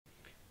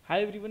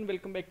Hi everyone,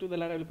 welcome back to the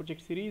Laravel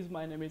project series.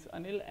 My name is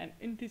Anil, and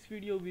in this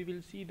video we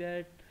will see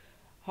that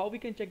how we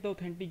can check the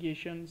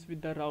authentications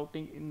with the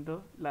routing in the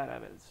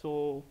Laravel.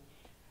 So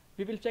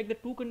we will check the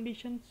two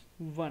conditions.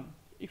 One,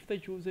 if the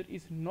user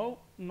is not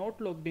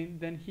logged in,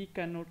 then he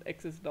cannot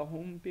access the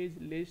home page,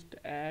 list,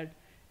 add,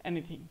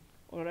 anything.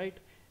 Alright,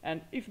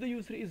 and if the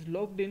user is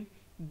logged in,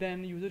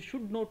 then user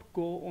should not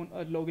go on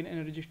a login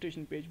and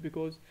registration page,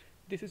 because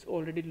this is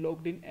already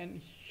logged in and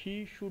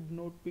he should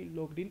not be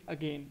logged in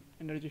again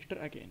and register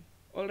again.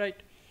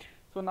 Alright,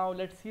 so now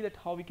let's see that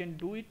how we can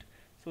do it.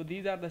 So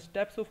these are the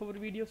steps of our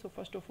video. So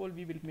first of all,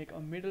 we will make a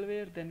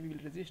middleware, then we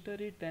will register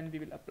it, then we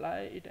will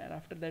apply it, and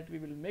after that we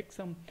will make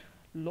some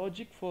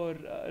logic for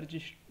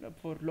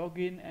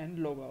login and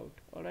logout.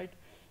 Alright,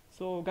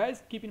 so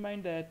guys, keep in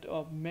mind that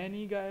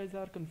many guys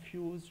are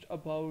confused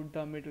about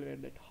the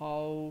middleware, that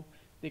how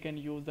they can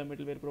use the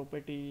middleware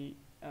property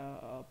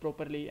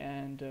properly,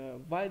 and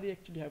why they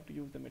actually have to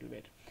use the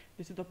middleware.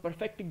 This is the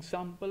perfect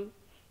example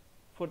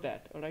for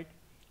that. Alright,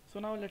 so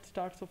now let's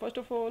start. So first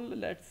of all,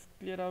 let's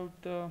clear out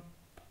the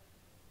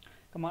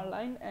command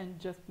line and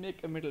just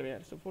make a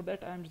middleware. So for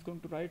that I'm just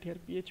going to write here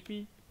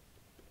php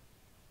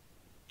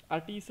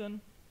artisan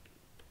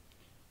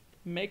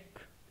make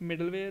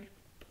middleware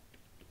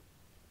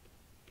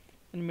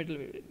and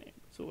middleware name.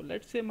 So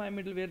let's say my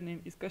middleware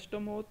name is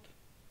custom auth,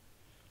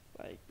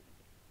 like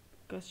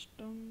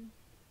custom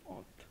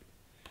auth,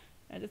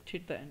 and just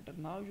hit the enter.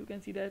 Now you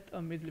can see that a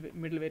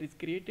middleware is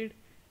created,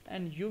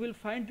 and you will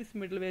find this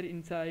middleware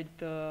inside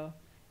the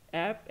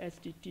app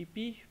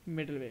http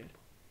middleware.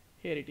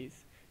 Here it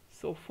is.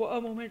 So for a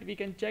moment we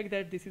can check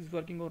that this is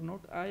working or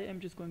not. I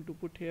am just going to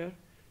put here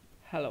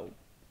hello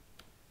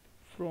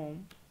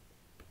from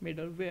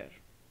middleware.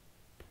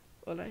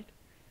 Alright,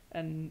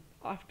 and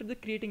after the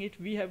creating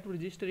it, we have to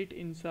register it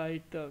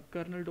inside the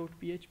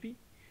kernel.php.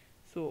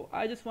 So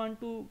I just want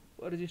to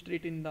register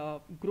it in the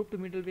grouped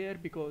middleware,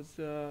 because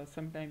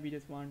sometimes we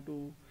just want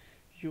to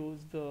use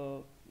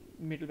the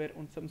middleware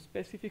on some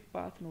specific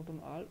path, not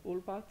on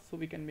all paths, so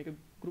we can make a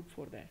group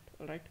for that.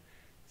 Alright,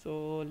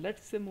 so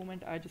let's say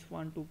moment I just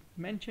want to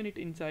mention it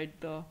inside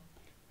the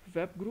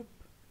web group,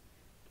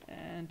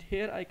 and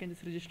here I can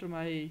just register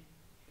my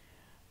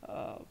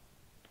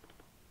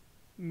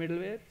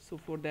middleware. So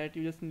for that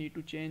you just need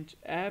to change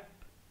app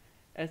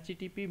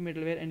http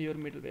middleware and your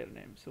middleware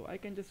name. So I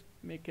can just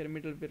make a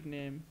middleware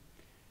name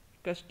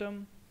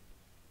custom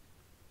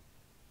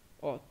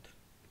auth.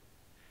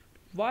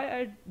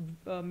 Why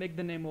I make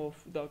the name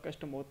of the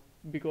custom auth?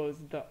 Because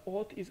the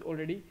auth is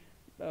already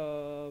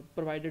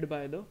provided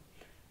by the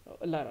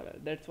Laravel.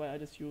 That's why I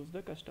just use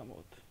the custom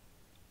auth.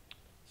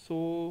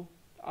 So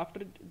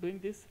after doing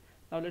this,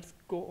 now let's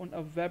go on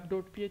a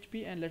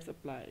web.php and let's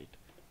apply it.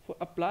 For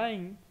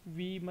applying,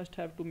 we must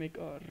have to make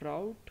a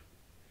route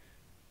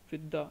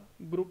with the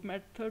group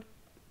method,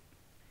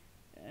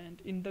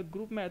 and in the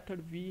group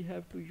method we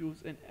have to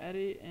use an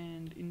array,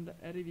 and in the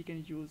array we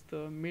can use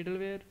the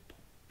middleware,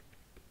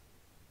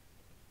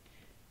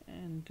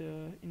 and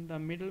in the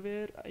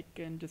middleware I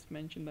can just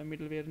mention the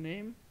middleware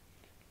name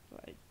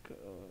like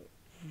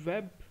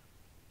web,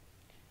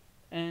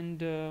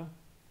 and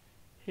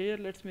here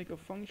let's make a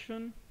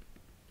function,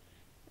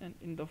 and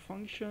in the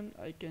function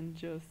I can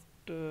just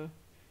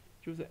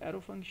use the arrow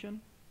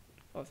function,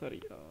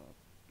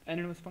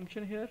 anonymous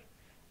function here,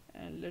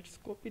 and let's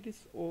copy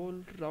this all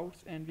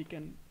routes and we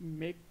can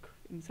make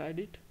inside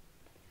it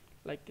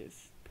like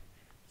this.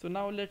 So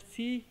now let's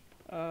see,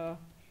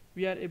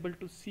 we are able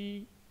to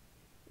see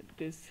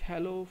this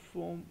hello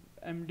from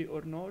MD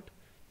or not,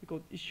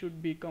 because it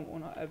should be come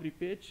on every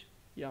page.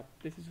 Yeah,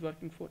 this is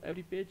working for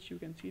every page, you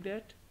can see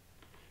that.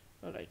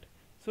 Alright,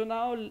 so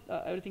now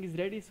everything is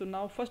ready. So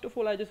now first of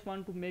all I just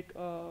want to make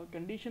a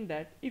condition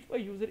that if a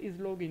user is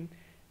login,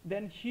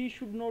 then he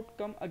should not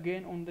come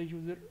again on the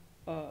user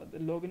the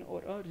login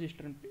or a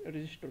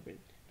register page.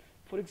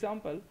 For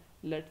example,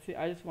 let's say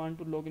I just want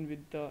to log in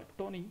with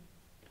Tony,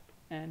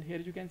 and here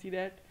you can see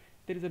that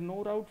there is a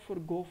no route for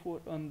go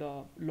for on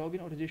the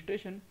login or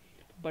registration,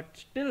 but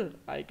still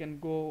I can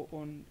go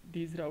on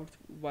these routes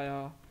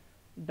via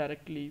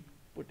directly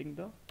putting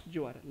the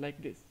URL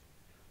like this.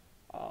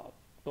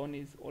 Tony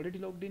is already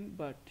logged in,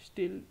 but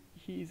still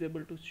he is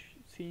able to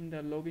see in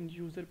the login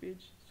user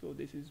page, so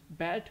this is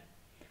bad.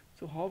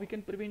 So how we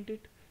can prevent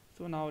it?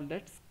 So now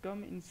let's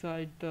come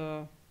inside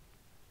the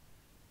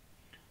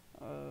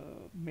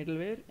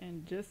middleware,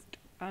 and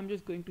I'm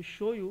just going to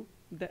show you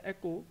the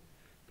echo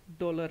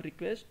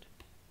 $request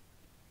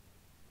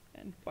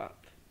and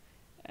path,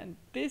 and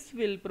this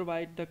will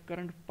provide the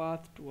current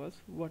path to us.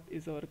 What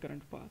is our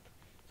current path?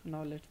 So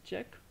now let's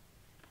check.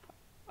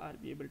 Are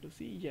we able to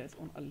see? Yes,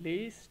 on a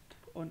list,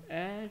 on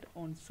add,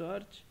 on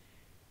search.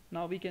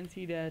 Now we can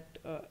see that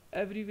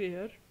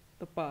everywhere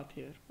the path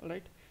here.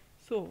 Alright,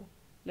 so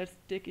let's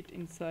take it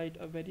inside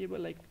a variable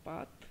like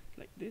path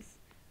like this.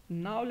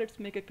 Now let's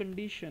make a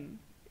condition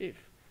if,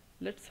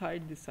 let's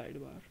hide this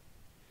sidebar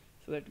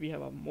so that we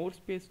have a more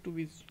space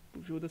to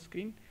view the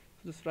screen.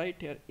 So just write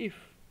here if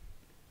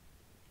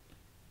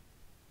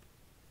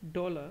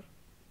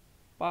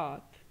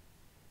 $path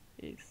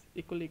is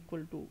equal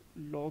to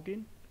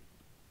login,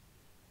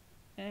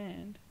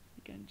 and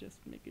we can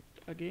just make it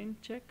again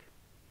check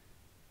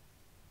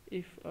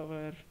if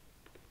our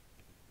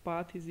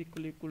path is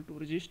equal to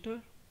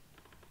register,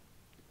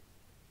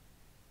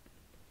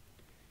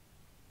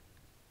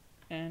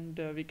 and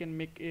we can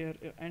make here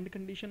end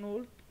condition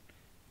all,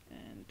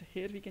 and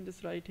here we can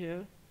just write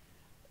here,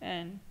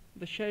 and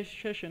the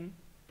session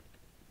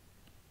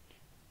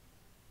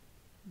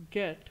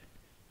get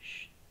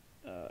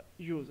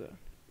user.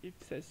 If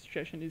says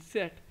session is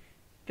set,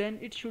 then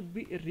it should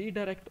be a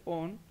redirect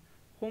on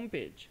home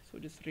page. So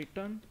just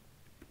return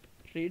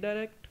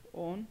redirect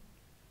on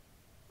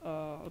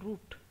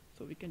root.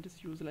 So we can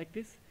just use like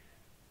this.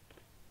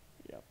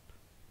 Yep.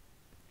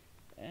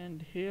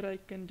 And here I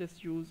can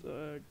just use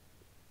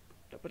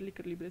double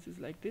curly braces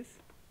like this.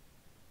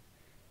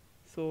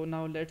 So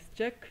now let's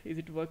check, is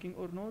it working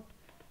or not?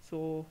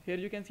 So here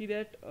you can see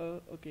that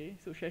okay,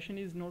 so session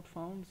is not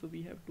found, so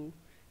we have to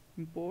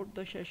import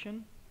the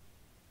session.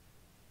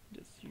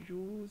 Just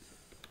use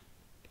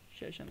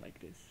session like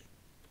this.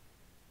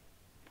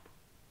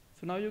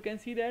 So now you can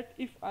see that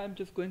if I'm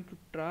just going to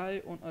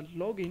try on a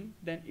login,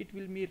 then it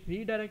will be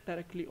redirect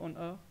directly on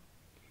a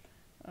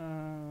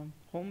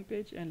home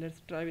page, and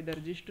let's try with the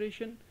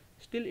registration.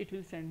 Still it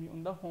will send me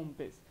on the home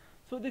page.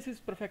 So this is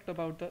perfect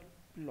about the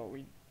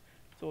login.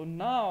 So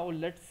now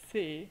let's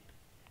say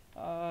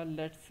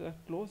let's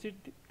close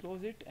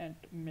it and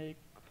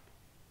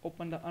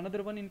open the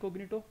another one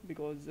incognito,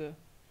 because the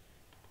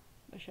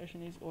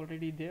session is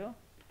already there,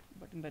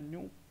 but in the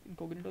new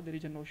incognito there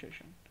is a no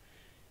session.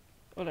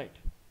 Alright,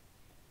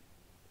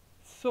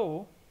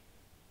 so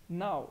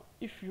now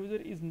if user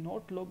is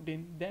not logged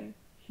in, then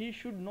he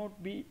should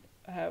not be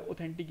have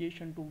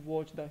authentication to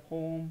watch the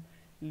home,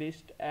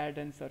 list, add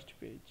and search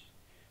page.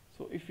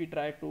 So if we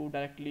try to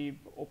directly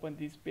open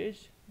this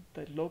page,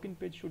 the login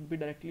page should be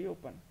directly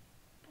open.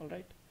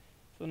 Alright,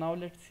 so now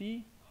let's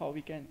see how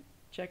we can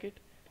check it.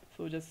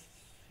 So just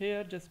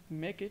here, just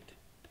make it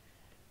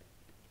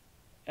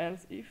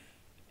else if,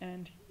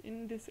 and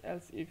in this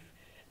else if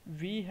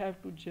we have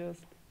to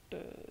just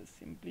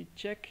simply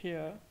check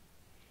here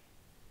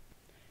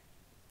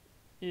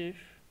if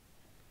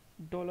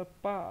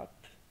 $path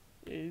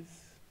is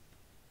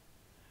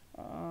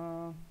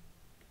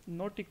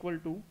not equal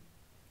to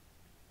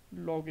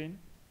login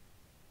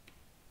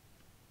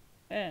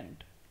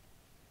and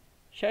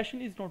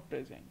session is not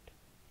present.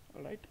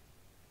 Alright,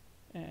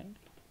 and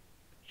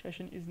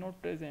session is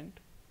not present,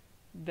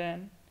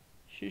 then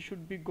she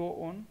should be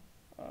go on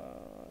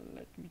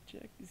let me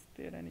check, is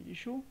there any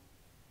issue?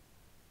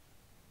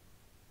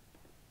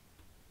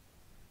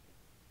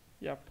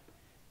 Yep,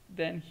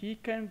 then he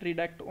can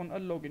redirect on a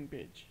login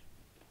page.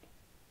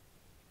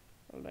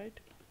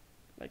 Alright,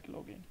 like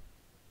login.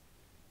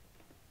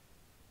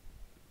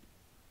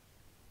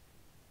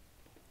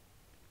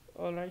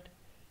 Alright,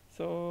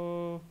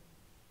 so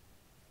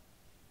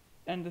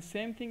and the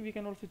same thing we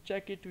can also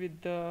check it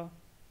with the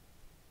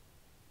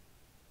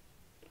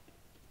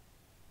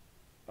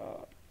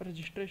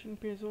registration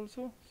page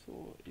also.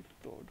 So if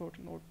dot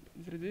node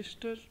is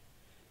register,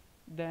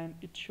 then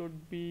it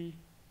should be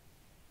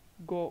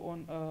go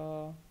on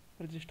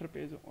a register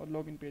page or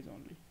login page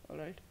only.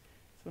 Alright,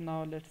 so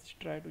now let's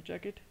try to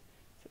check it.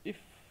 So if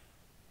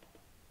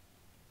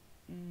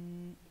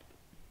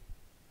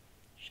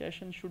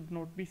session should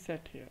not be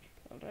set here.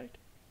 Alright,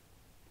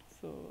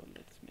 so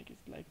let's make it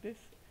like this.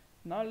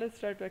 Now let's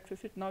try to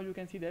access it. Now you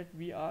can see that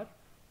we are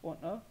on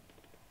a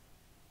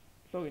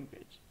login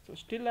page. So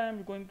still I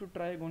am going to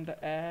try on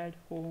the add,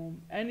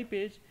 home, any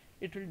page,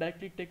 it will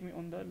directly take me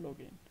on the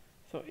login.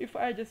 So if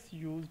I just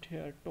used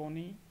here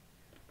Tony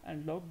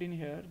and logged in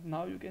here,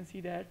 now you can see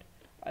that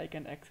I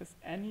can access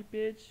any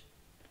page,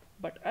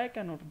 but I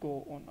cannot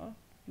go on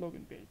a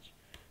login page.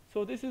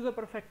 So this is a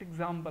perfect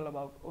example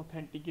about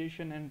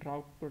authentication and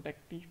route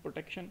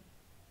protection.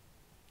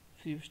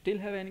 If you still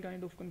have any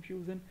kind of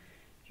confusion,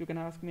 you can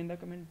ask me in the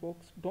comment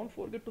box. Don't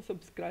forget to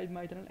subscribe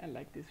my channel and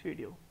like this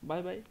video.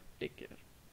 Bye bye, take care.